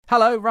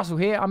Hello, Russell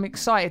here. I'm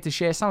excited to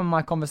share some of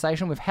my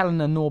conversation with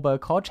Helena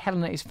Norberg-Hodge.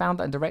 Helena is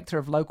founder and director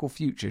of Local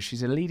Futures.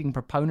 She's a leading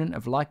proponent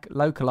of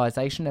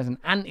localization as an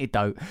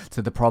antidote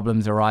to the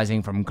problems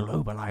arising from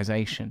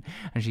globalisation,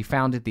 and she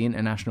founded the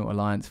International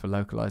Alliance for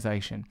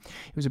Localization.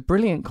 It was a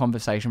brilliant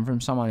conversation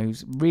from someone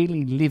who's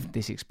really lived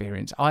this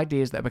experience,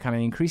 ideas that are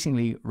becoming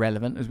increasingly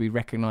relevant as we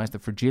recognise the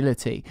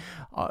fragility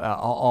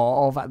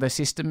of the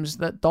systems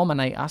that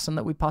dominate us and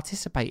that we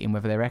participate in,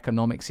 whether they're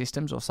economic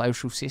systems or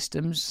social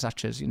systems,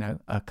 such as,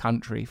 a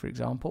country, for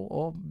example,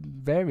 or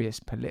various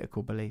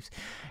political beliefs.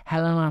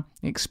 Helena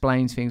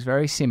explains things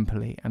very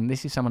simply, and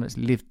this is someone that's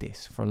lived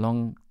this for a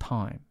long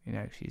time.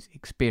 She's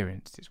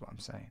experienced, is what I'm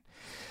saying.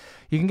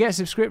 You can get a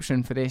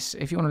subscription for this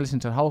if you want to listen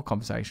to the whole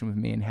conversation with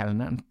me and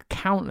Helena and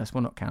countless,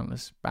 well, not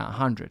countless, about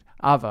 100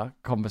 other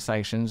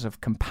conversations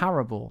of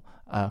comparable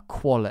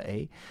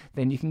quality.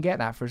 Then you can get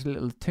that for as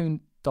little as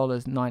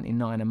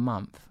 $2.99 a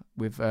month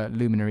with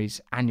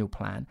Luminary's annual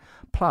plan,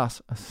 plus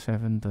a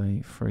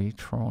 7-day free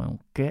trial.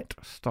 Get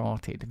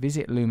started.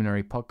 Visit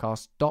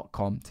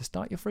luminarypodcast.com to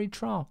start your free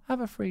trial.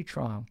 Have a free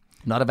trial.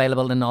 Not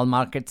available in all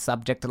markets,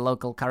 subject to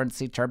local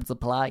currency terms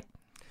apply.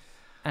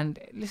 And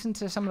listen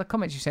to some of the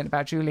comments you sent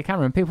about Julia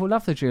Cameron. People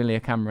loved the Julia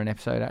Cameron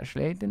episode,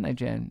 actually, didn't they,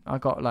 Jen? I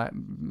got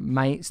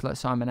mates like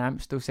Simon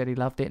Amp still said he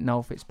loved it.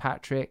 Noel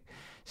Fitzpatrick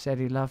said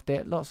he loved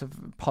it. Lots of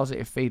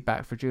positive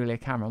feedback for Julia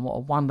Cameron. What a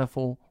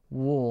wonderful,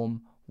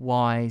 warm,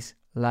 wise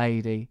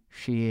lady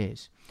she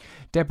is.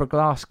 Deborah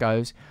Glass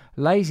goes,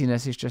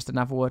 laziness is just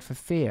another word for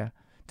fear.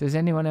 Does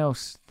anyone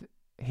else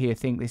here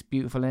think this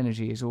beautiful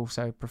energy is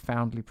also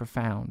profoundly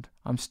profound?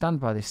 I'm stunned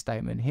by this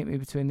statement. Hit me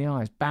between the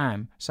eyes.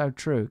 Bam. So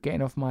true.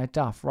 Getting off my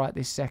duff right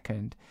this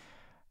second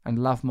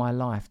and love my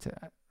life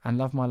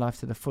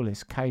to the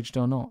fullest, caged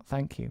or not.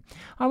 Thank you.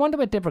 I wonder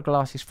where Deborah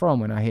Glass is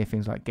from when I hear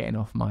things like getting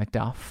off my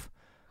duff,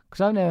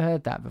 because I've never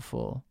heard that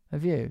before.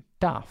 Have you?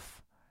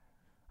 Duff.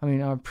 I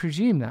mean, I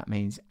presume that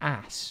means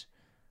ass,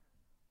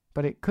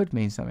 but it could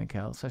mean something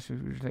else. So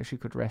she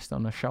could rest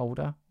on her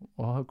shoulder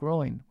or her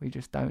groin. We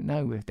just don't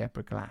know with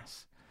Deborah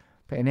Glass.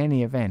 But in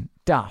any event,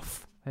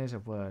 duff. There's a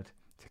word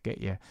to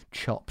get your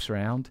chops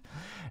round.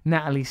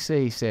 Natalie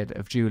C. said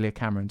of Julia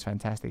Cameron's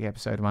fantastic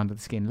episode of Under the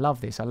Skin,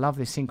 love this. I love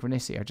this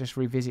synchronicity. I just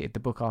revisited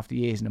the book after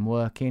years and I'm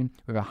working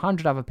with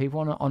 100 other people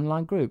on an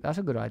online group. That's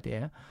a good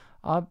idea.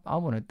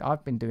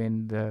 I've been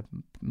doing the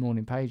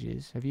morning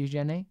pages. Have you,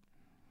 Jenny?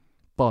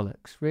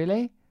 Bollocks.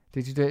 Really?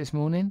 Did you do it this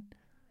morning?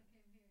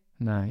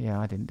 No, yeah,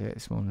 I didn't do it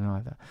this morning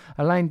either.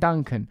 Elaine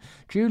Duncan.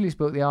 Julie's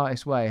book, The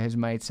Artist's Way, has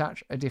made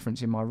such a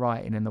difference in my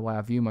writing and the way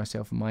I view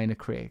myself and my inner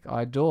critic.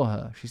 I adore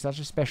her. She's such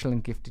a special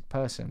and gifted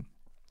person.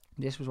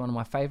 This was one of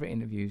my favourite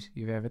interviews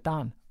you've ever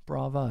done.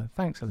 Bravo.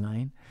 Thanks,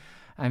 Elaine.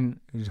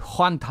 And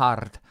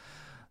Juantard.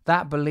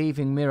 That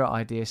believing mirror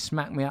idea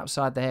smacked me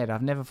upside the head.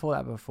 I've never thought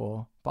that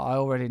before, but I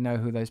already know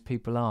who those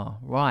people are.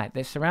 Right,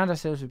 let's surround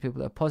ourselves with people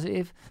that are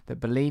positive,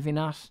 that believe in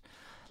us.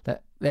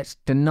 Let's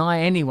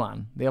deny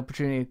anyone the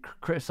opportunity to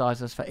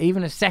criticise us for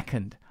even a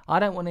second.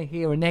 I don't want to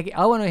hear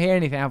I want to hear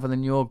anything other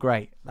than you're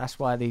great. That's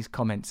why these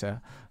comments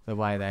are the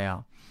way they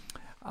are.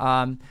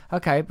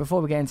 Okay, before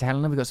we get into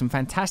Helena, we've got some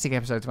fantastic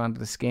episodes of Under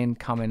the Skin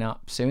coming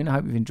up soon. I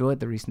hope you've enjoyed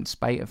the recent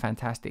spate of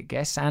fantastic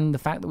guests and the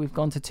fact that we've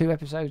gone to 2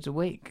 episodes a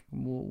week.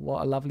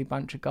 What a lovely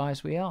bunch of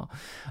guys we are.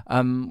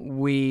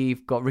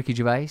 We've got Ricky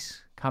Gervais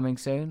coming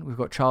soon. We've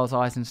got Charles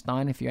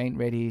Eisenstein. If you ain't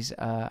read his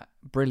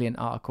brilliant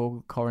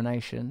article,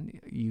 Coronation,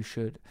 you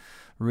should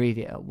read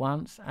it at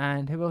once.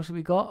 And who else have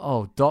we got?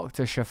 Oh,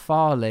 Dr.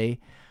 Shafali,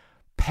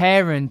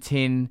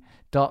 parenting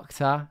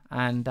doctor,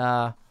 and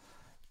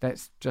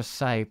let's just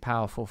say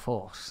powerful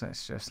force.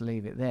 Let's just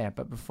leave it there.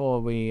 But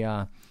before we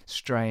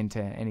stray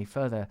into any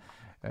further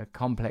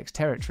complex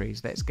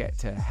territories, let's get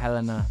to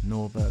Helena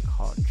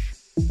Norberg-Hodge.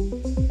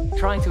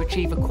 Trying to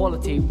achieve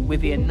equality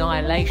with the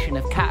annihilation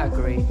of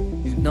category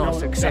is not a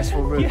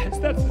successful route. Yes,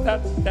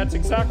 that's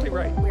exactly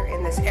right. We're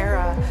in this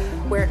era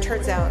where it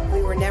turns out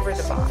we were never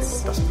the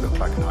boss. It doesn't look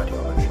like an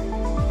ideology.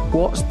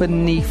 What's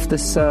beneath the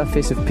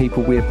surface of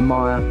people we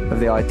admire,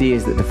 of the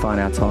ideas that define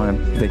our time,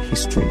 the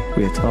history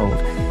we are told?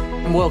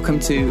 And welcome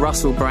to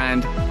Russell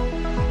Brand.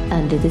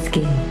 Under the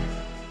Skin.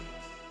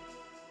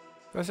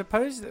 I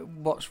suppose that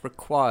what's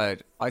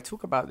required, I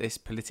talk about this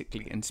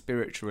politically and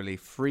spiritually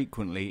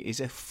frequently, is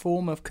a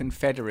form of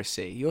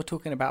confederacy. You're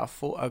talking about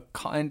a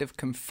kind of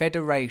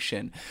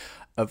confederation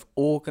of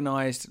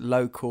organised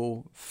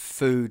local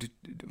food.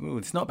 Well,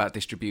 it's not about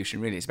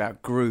distribution, really. It's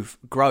about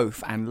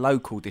growth and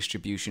local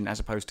distribution as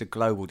opposed to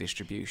global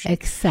distribution.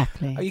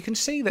 Exactly. You can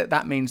see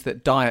that means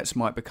that diets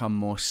might become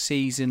more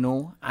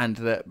seasonal and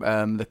that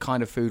the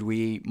kind of food we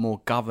eat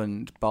more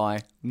governed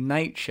by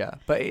nature.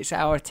 But it's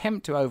our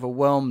attempt to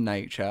overwhelm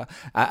nature,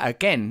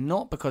 again,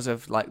 not because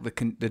of like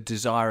the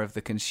desire of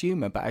the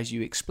consumer, but as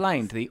you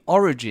explained, the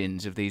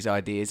origins of these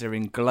ideas are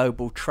in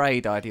global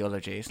trade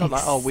ideology. It's not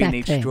like, oh, we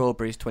need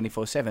strawberries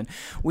 24/7.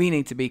 We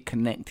need to be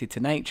connected to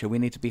nature. We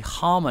need to be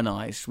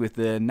harmonized with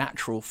the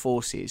natural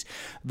forces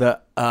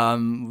that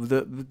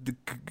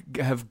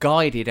have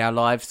guided our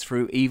lives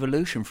through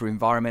evolution, through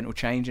environmental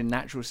change and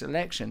natural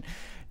selection.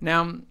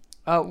 Now,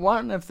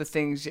 One of the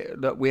things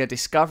that we are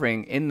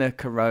discovering in the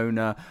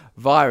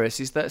coronavirus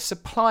is that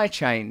supply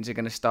chains are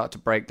going to start to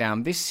break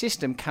down. This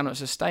system cannot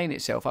sustain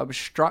itself. I was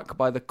struck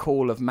by the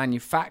call of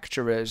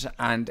manufacturers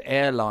and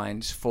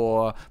airlines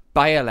for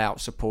bailout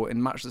support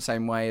in much the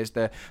same way as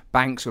the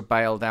banks were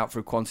bailed out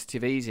through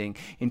quantitative easing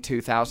in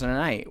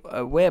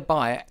 2008,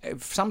 whereby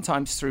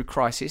sometimes through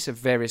crisis of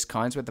various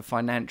kinds, whether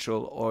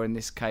financial or in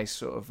this case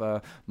sort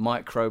of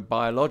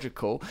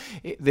microbiological,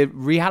 the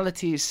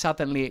reality is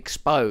suddenly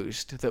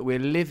exposed that we're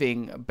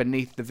living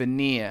beneath the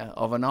veneer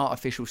of an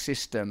artificial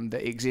system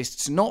that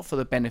exists not for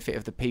the benefit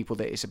of the people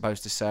that it's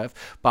supposed to serve,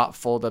 but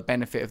for the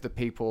benefit of the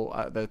people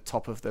at the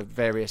top of the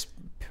various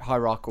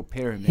hierarchical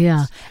pyramids.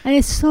 Yeah, and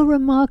it's so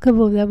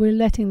remarkable that we're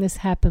letting this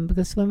happen,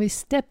 because when we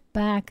step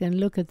back and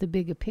look at the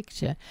bigger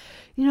picture,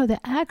 the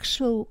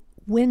actual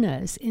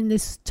winners in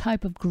this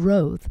type of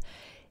growth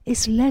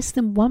is less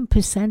than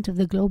 1% of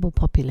the global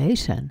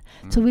population.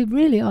 So we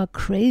really are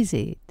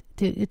crazy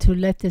to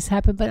let this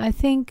happen. But I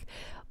think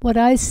what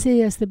I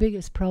see as the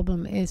biggest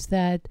problem is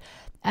that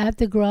at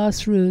the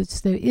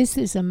grassroots, there is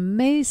this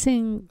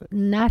amazing,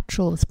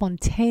 natural,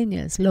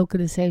 spontaneous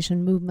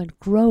localization movement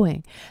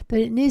growing, but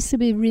it needs to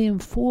be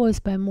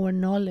reinforced by more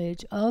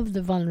knowledge of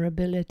the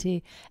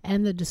vulnerability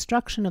and the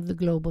destruction of the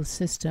global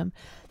system.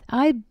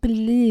 I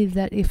believe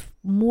that if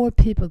more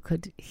people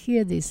could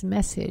hear this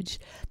message,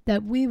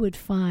 that we would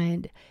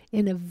find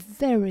in a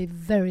very,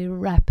 very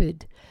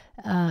rapid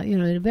in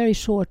a very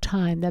short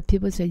time, that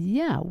people say,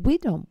 yeah, we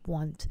don't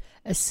want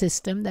a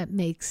system that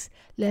makes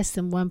less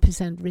than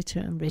 1% richer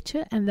and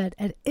richer, and that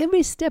at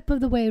every step of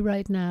the way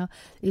right now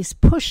is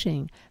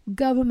pushing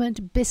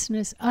government,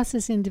 business, us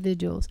as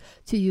individuals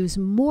to use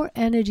more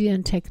energy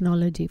and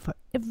technology for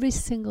every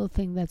single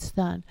thing that's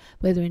done,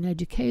 whether in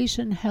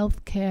education,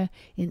 healthcare,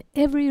 in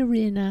every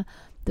arena.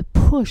 The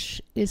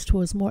push is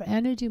towards more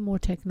energy, more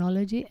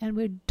technology, and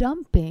we're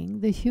dumping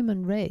the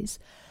human race,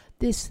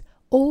 this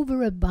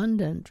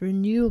overabundant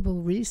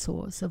renewable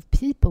resource of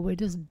people. We're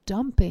just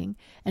dumping,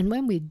 and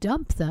when we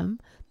dump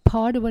them,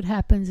 part of what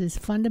happens is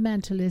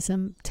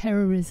fundamentalism,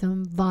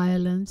 terrorism,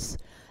 violence,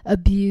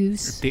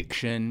 abuse,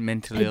 addiction,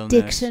 mental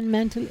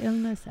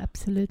illness,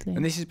 absolutely.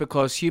 And this is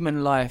because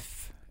human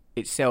life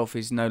itself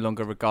is no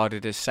longer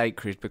regarded as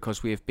sacred,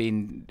 because we have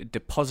been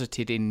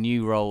deposited in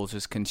new roles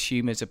as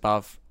consumers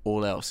above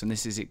all else, and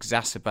this is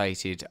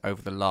exacerbated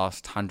over the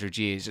last 100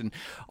 years. And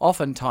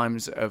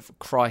oftentimes of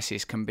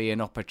crisis can be an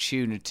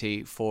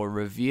opportunity for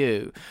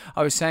review.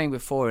 I was saying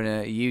before in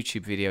a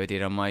YouTube video I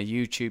did on my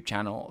YouTube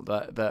channel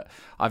that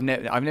I've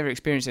never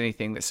experienced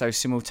anything that's so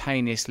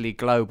simultaneously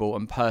global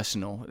and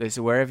personal. It's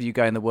wherever you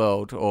go in the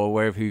world, or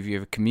wherever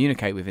you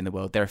communicate with in the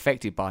world, they're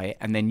affected by it,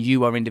 and then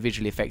you are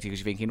individually affected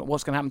because you're thinking,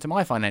 what's going to happen to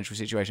my financial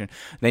situation?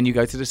 Then you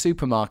go to the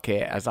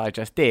supermarket, as I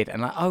just did,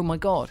 and like, oh my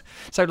God.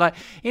 So like,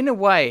 in a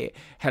way,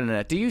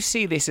 Helena, do you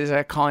see this as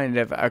a kind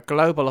of a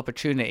global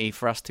opportunity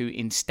for us to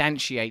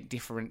instantiate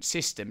different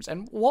systems?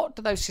 And what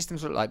do those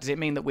systems look like? Does it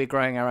mean that we're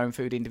growing our own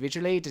food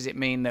individually? Does it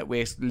mean that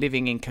we're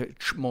living in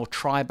more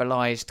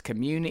tribalized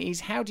communities?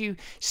 How do you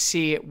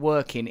see it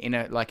working in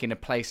a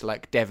place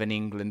like Devon,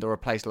 England, or a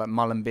place like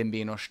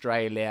Mullumbimby in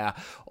Australia,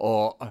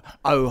 or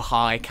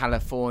Ojai,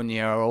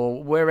 California,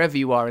 or wherever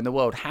you are in the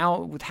world?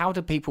 How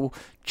do people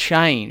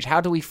change?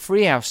 How do we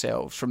free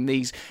ourselves from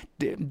these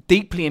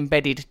deeply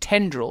embedded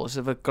tendrils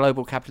of a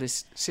global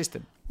capitalist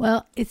system?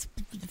 Well,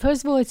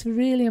 first of all, it's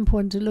really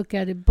important to look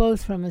at it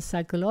both from a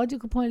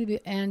psychological point of view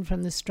and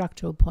from the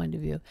structural point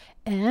of view.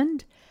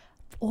 And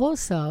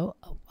also,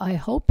 I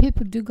hope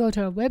people do go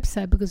to our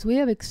website, because we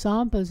have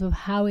examples of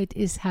how it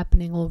is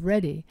happening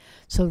already.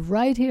 So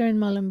right here in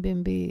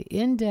Mullumbimby,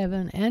 in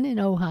Devon, and in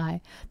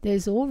Ojai,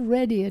 there's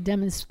already a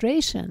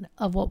demonstration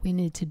of what we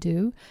need to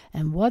do.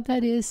 And what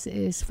that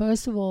is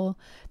first of all,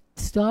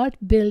 start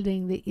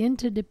building the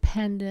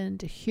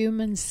interdependent,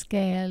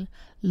 human-scale,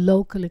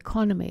 local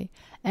economy.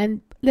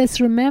 And let's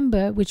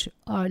remember, which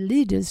our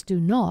leaders do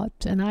not,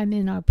 and I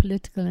mean our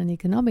political and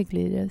economic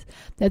leaders,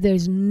 that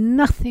there's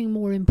nothing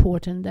more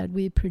important that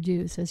we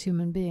produce as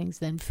human beings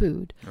than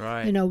food.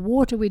 Right.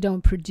 Water we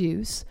don't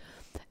produce,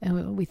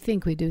 and we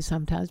think we do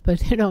sometimes,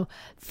 but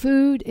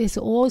food is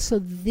also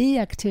the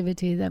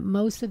activity that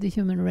most of the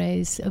human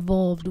race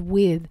evolved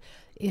with,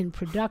 in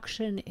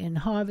production, in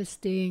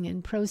harvesting,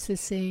 in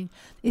processing.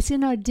 It's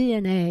in our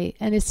DNA,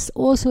 and it's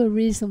also a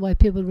reason why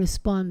people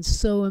respond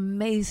so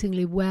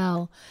amazingly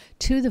well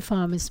to the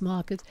farmers'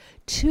 markets,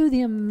 to the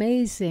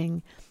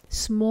amazing,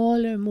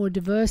 smaller, more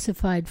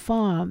diversified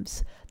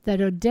farms that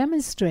are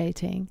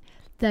demonstrating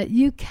that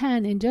you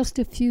can, in just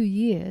a few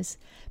years,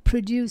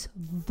 produce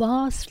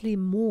vastly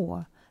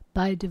more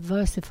by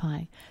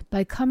diversifying,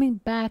 by coming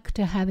back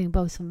to having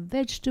both some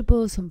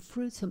vegetables, some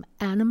fruits, some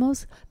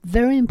animals,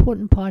 very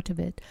important part of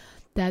it,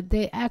 that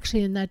they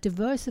actually, in that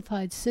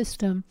diversified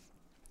system,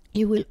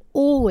 you will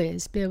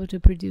always be able to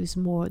produce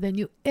more than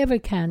you ever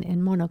can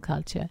in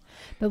monoculture.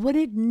 But what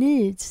it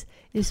needs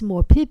is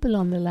more people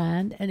on the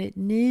land, and it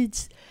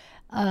needs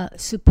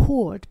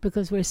support,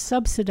 because we're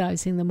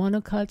subsidizing the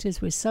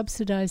monocultures, we're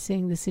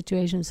subsidizing the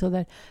situation so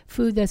that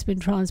food that's been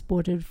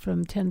transported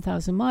from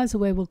 10,000 miles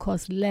away will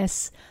cost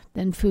less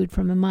than food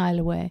from a mile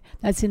away.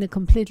 That's in a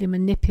completely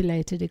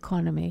manipulated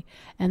economy,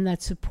 and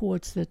that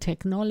supports the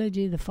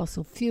technology, the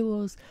fossil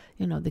fuels,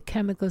 the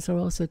chemicals are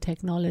also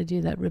technology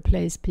that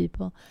replace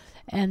people.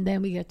 And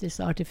then we get this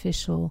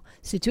artificial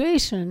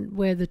situation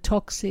where the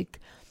toxic,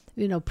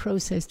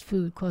 processed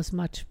food costs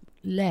much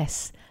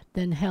less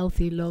than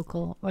healthy,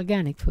 local,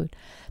 organic food.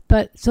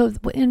 But so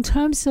in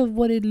terms of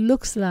what it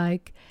looks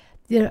like,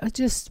 there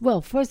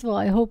are first of all,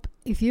 I hope,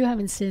 if you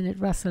haven't seen it,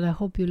 Russell, I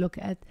hope you look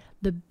at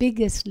The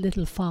Biggest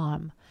Little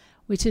Farm,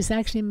 which is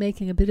actually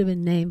making a bit of a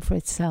name for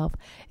itself.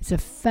 It's a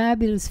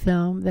fabulous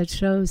film that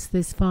shows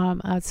this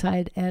farm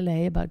outside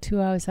LA, about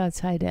 2 hours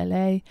outside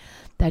LA,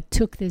 that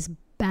took this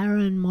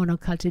barren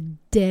monoculture,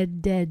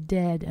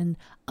 dead, and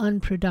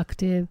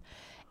unproductive,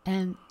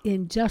 and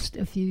in just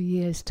a few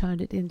years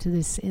turned it into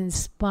this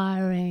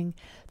inspiring,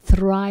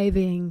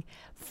 thriving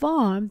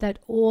farm that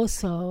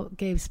also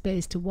gave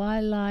space to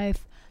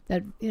wildlife.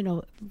 That,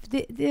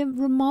 the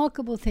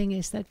remarkable thing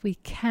is that we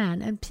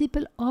can, and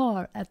people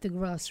are at the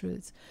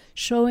grassroots,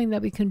 showing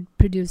that we can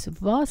produce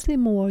vastly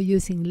more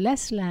using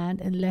less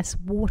land and less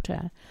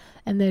water.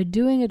 And they're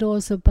doing it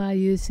also by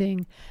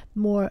using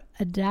more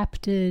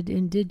adapted,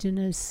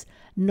 indigenous,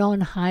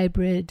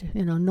 non-hybrid,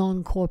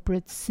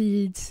 non-corporate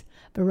seeds,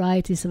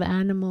 varieties of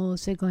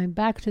animals. They're going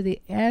back to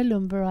the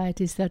heirloom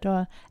varieties that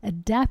are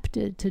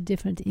adapted to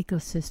different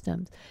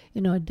ecosystems,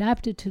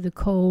 adapted to the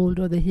cold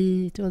or the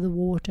heat or the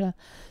water.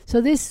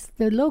 So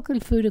the local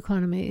food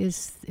economy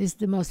is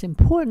the most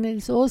important.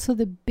 It's also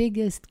the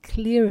biggest,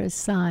 clearest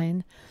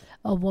sign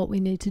of what we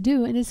need to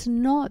do. And it's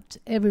not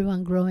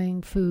everyone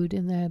growing food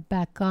in their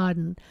back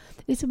garden.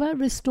 It's about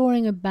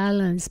restoring a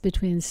balance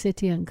between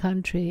city and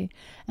country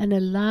and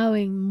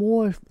allowing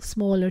more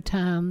smaller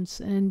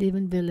towns and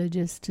even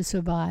villages to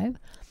survive.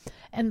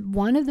 And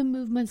one of the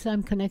movements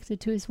I'm connected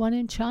to is one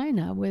in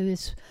China, where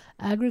this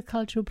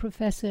agricultural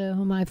professor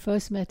whom I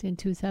first met in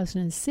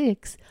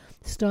 2006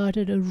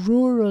 started a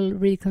rural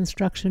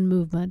reconstruction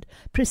movement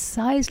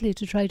precisely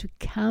to try to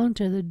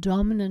counter the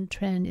dominant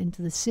trend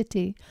into the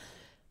city.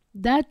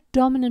 That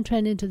dominant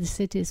trend into the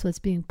city is what's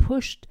being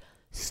pushed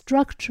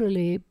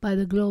structurally by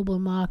the global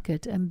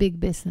market and big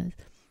business.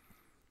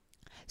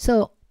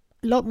 So,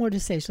 a lot more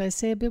to say. Shall I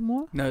say a bit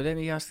more? No, let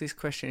me ask this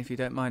question, if you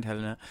don't mind,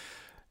 Helena.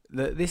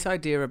 This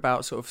idea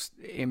about sort of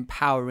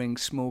empowering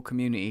small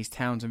communities,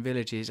 towns and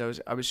villages,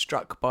 I was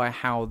struck by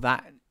how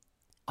that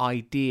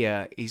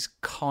idea is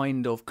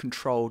kind of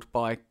controlled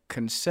by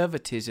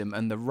conservatism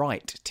and the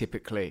right,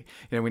 typically.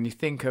 When you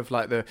think of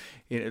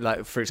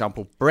for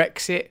example,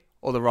 Brexit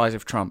or the rise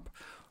of Trump,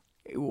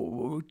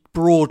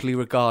 broadly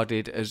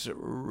regarded as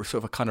sort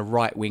of a kind of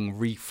right-wing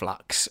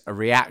reflux, a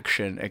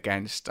reaction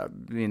against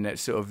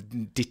sort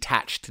of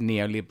detached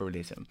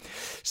neoliberalism,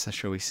 so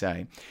shall we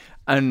say.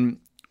 And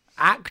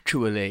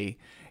actually,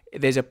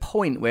 there's a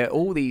point where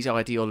all these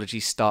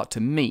ideologies start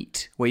to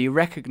meet, where you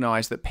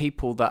recognise that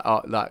people that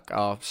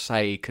are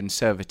say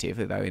conservative,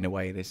 although in a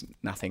way there's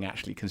nothing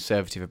actually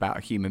conservative about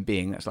a human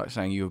being. That's like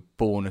saying you were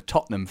born a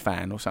Tottenham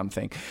fan or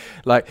something.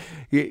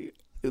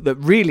 That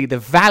really the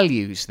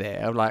values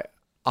there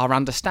are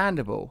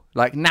understandable.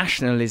 Like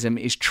nationalism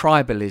is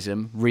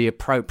tribalism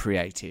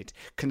reappropriated.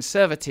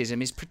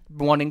 Conservatism is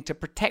wanting to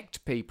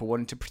protect people,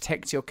 wanting to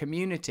protect your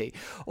community.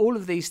 All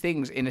of these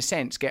things, in a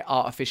sense, get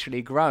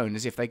artificially grown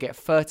as if they get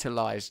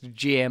fertilized,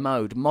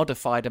 GMO'd,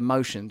 modified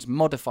emotions,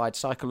 modified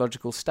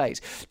psychological states.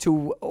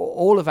 To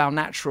all of our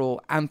natural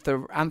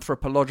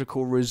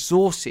anthropological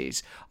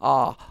resources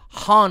are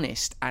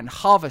harnessed and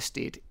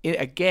harvested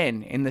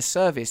again in the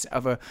service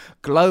of a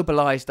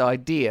globalized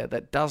idea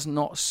that does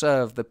not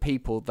serve the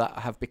people that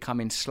have become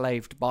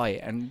enslaved by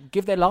it and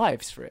give their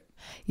lives for it.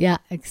 Yeah,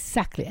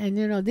 exactly. And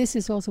this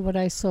is also what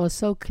I saw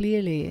so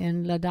clearly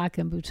in Ladakh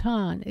and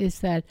Bhutan, is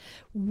that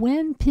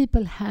when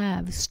people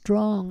have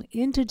strong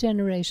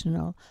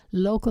intergenerational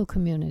local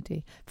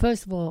community,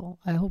 first of all,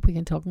 I hope we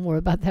can talk more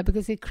about that,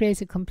 because it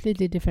creates a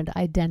completely different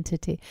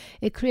identity.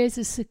 It creates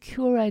a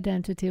secure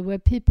identity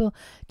where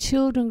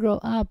children grow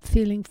up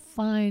feeling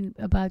fine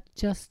about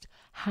just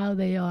how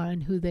they are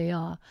and who they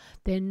are.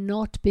 They're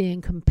not being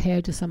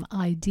compared to some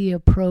idea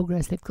of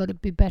progress. They've got to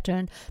be better,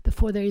 and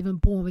before they're even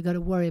born, we've got to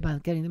worry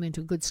about getting them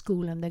into a good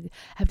school, and they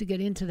have to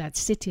get into that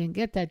city and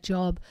get that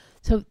job.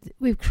 So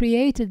we've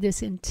created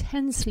this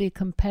intensely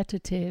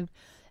competitive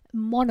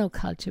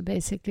monoculture,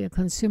 basically a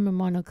consumer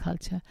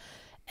monoculture.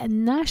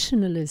 And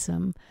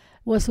nationalism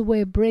was a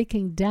way of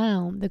breaking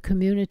down the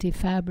community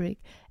fabric.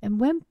 And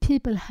when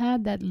people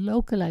had that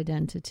local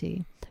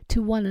identity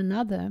to one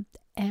another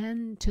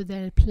and to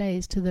their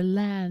place, to the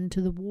land,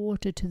 to the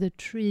water, to the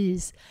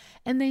trees,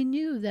 and they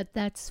knew that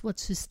that's what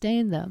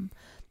sustained them,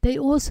 they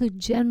also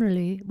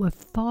generally were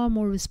far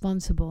more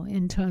responsible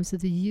in terms of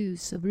the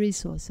use of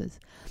resources.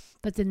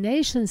 But the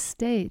nation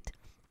state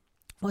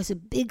was a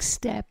big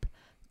step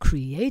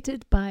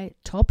created by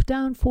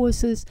top-down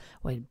forces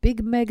with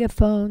big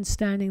megaphones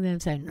standing there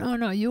and saying,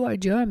 no, you are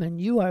German,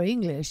 you are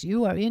English,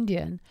 you are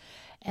Indian.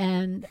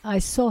 And I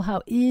saw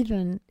how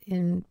even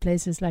in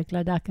places like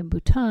Ladakh and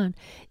Bhutan,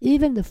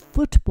 even the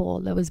football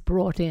that was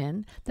brought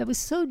in, that was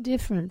so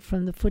different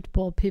from the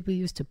football people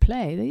used to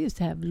play. They used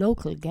to have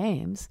local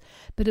games,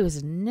 but it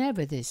was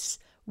never this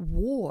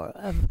war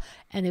of,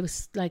 and it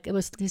was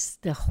this,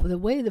 the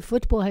way the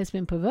football has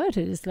been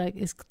perverted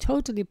is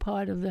totally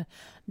part of the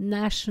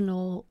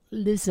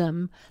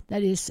nationalism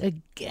that is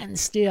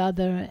against the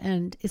other,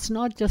 and it's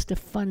not just a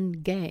fun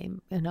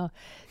game,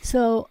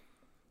 So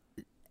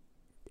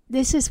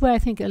this is where I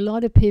think a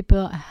lot of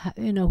people,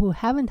 who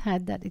haven't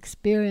had that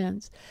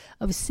experience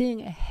of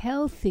seeing a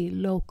healthy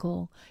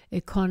local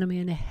economy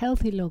and a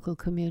healthy local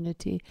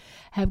community,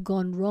 have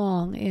gone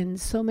wrong. And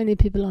so many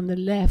people on the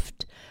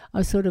left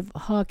are sort of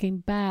harking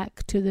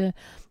back to the,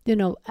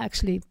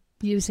 actually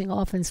using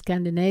often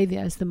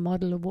Scandinavia as the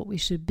model of what we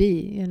should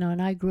be,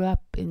 and I grew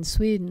up in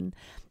Sweden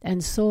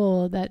and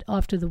saw that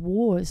after the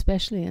war,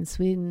 especially in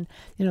Sweden,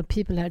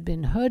 people had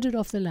been herded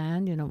off the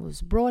land, what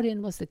was brought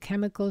in was the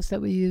chemicals that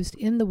were used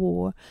in the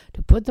war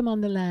to put them on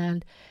the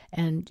land,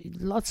 and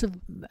lots of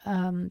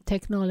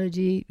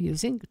technology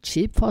using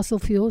cheap fossil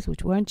fuels,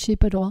 which weren't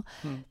cheap at all,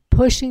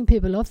 pushing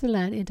people off the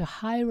land into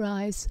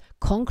high-rise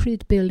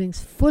concrete buildings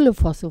full of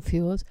fossil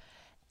fuels,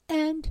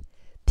 and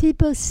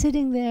people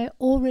sitting there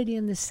already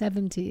in the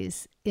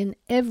 70s, in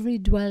every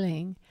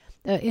dwelling,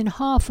 in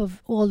half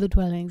of all the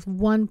dwellings,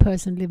 one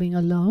person living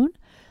alone,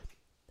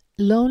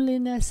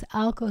 loneliness,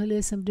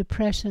 alcoholism,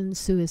 depression,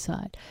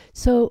 suicide.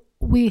 So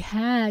we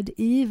had,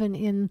 even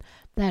in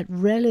that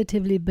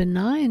relatively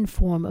benign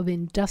form of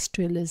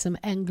industrialism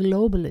and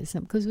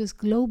globalism, because it was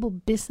global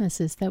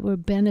businesses that were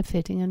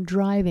benefiting and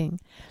driving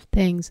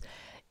things,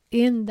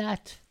 in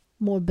that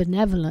more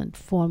benevolent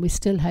form, we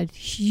still had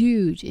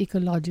huge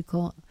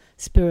ecological,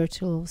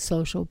 spiritual,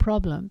 social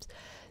problems.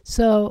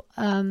 So,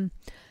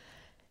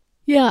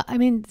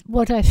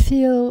 what I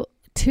feel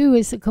too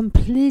is a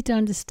complete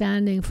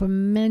understanding for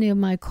many of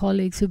my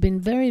colleagues who've been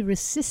very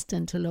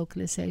resistant to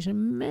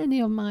localization. Many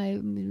of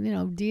my,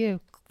 dear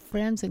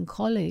friends and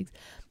colleagues,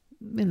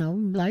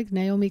 like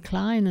Naomi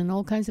Klein and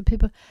all kinds of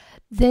people,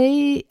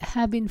 they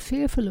have been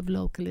fearful of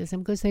localism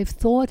because they've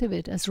thought of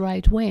it as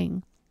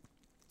right-wing.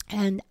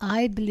 And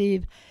I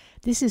believe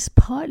this is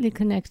partly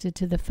connected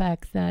to the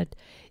fact that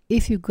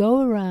if you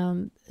go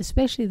around,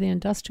 especially the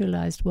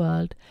industrialized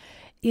world,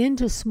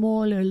 into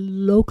smaller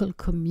local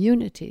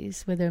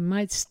communities where there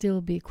might still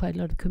be quite a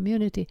lot of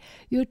community,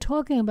 you're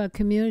talking about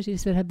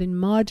communities that have been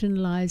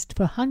marginalized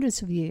for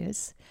hundreds of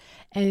years.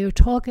 And you're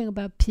talking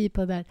about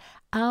people that,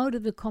 out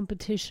of the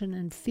competition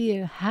and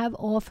fear, have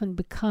often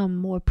become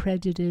more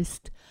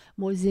prejudiced,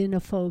 more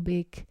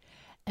xenophobic,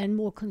 and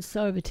more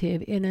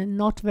conservative in a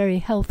not very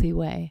healthy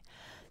way.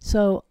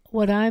 So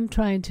what I'm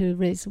trying to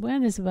raise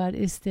awareness about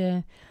is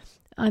the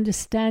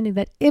understanding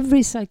that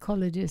every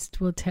psychologist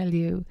will tell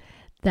you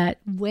that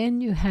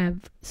when you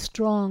have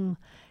strong,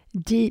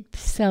 deep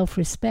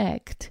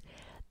self-respect,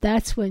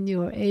 that's when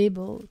you're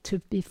able to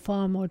be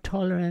far more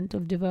tolerant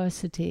of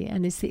diversity.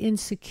 And it's the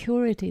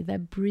insecurity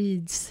that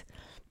breeds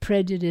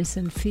prejudice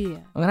and fear.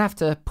 I'm going to have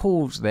to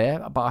pause there,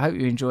 but I hope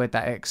you enjoyed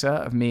that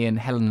excerpt of me and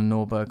Helena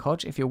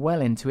Norberg-Hodge. If you're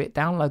well into it,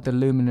 download the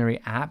Luminary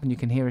app and you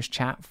can hear us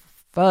chat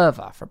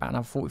further for about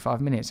another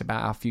 45 minutes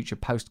about our future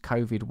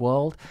post-COVID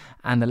world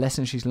and the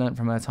lessons she's learned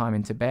from her time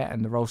in Tibet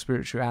and the role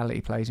spirituality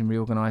plays in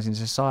reorganising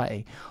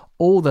society.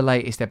 All the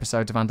latest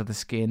episodes of Under the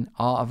Skin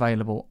are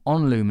available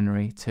on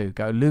Luminary too.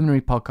 Go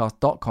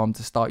luminarypodcast.com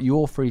to start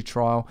your free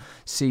trial.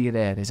 See you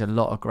there. There's a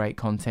lot of great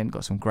content.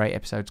 Got some great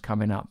episodes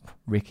coming up.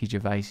 Ricky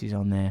Gervais is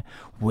on there.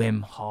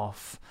 Wim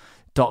Hof.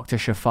 Dr.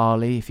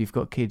 Shafali. If you've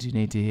got kids, you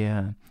need to hear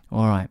her.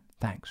 All right.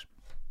 Thanks.